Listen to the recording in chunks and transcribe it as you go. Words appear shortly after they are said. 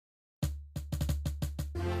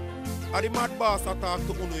And the mad boss I talk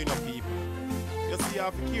to uno in a people. You see, you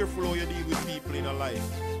have to be careful how you deal with people in a life.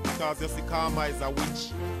 Because you see, karma is a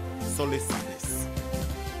witch. So listen this.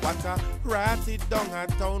 What a ratted down a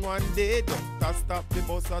town one day. Doctor stop the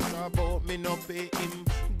bus and talk about me no pay him.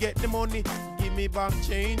 Get the money, give me back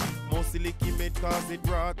change. Mostly keep it cause it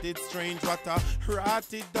ratted strange. What a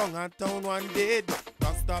ratted down a town one day.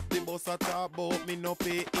 Doctor stop the bus and talk about me no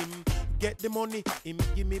pay him. Get the money, him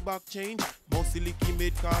give me back change. Mostly keep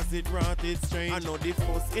it cause it ratted strange. I know the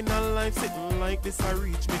first in a life sitting like this I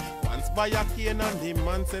reach me. Once by a cane and the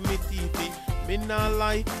man say me teethy. Me nah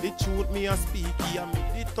lie, the truth me a speaky. I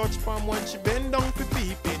me the touch palm when she bend down for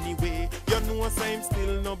peep. Anyway, you know I'm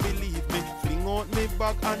still no believe me. Fling out me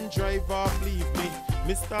bag and drive off leave me.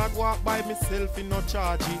 Me start walk by myself in no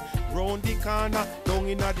chargy. Round the corner, down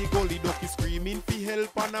in a the gully, ducky screaming for help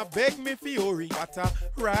and I beg me for hurry. But I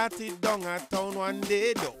ratted down a town one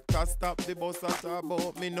day. Doctor stop the bus at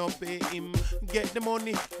about me no pay him. Get the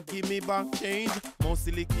money, give me back change.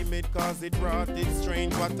 Mostly keep it cause it ratted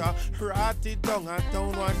strange. But I ratted down a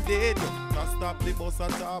town one day. Doctor stop the bus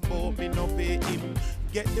at about me no pay him.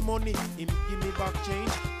 Get the money, him give me back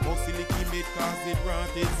change. Mostly keep it cause it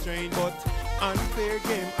ratted strange. But unfair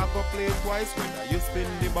game, I go play twice. Whether you spin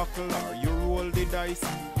the buckle or you roll the dice.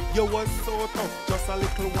 You was so tough just a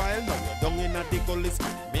little while. Now you're down in a the gully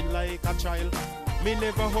screaming like a child. Me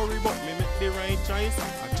never hurry but me make the right choice.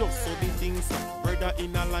 I just saw the things brother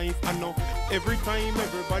in a life. I know every time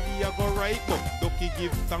everybody I go right, but Ducky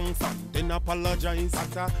give thanks and then apologize.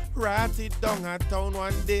 At a ratted down a town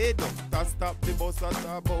one day. Doctor stop the bus at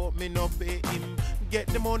about me no pay him. Get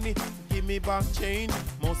the money, give me back change.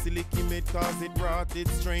 Mostly keep it cause it ratted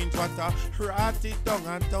strange. What a ratted down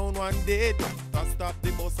a town one day. Doctor stop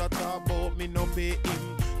the bus at about me no pay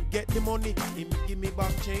him. Get the money, him give me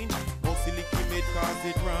back change. Mostly keep it cause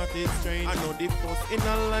it ratted strange. I know the first in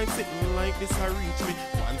a life sitting like this I reach me.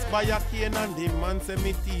 Once by a cane and the man say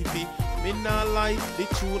me teethy. Me nah lie, the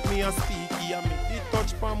truth me a speaky. I make the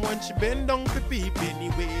touch palm when she bend down for peep.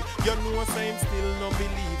 Anyway, you know I'm still no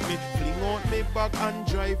believe me. Fling out me bag and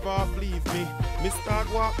drive off leave me. Me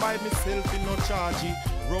start walk by myself in no chargy.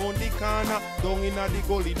 Round the corner, down in a the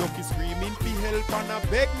gully, ducky screaming for help and I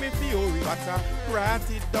beg me for hurry. But I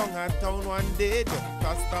ratted down a town one day.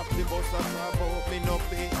 Doctor stop the bus and about me no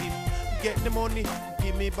pay him. Get the money,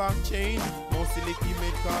 give me back change. Mostly keep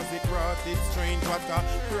it cause it ratted strange. What I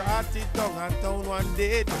ratted down a town one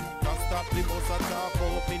day. Doctor stop the bus and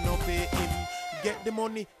about me no pay him. Get the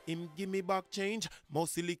money, him give me back change.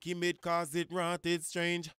 Mostly keep it cause it ratted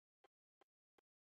strange.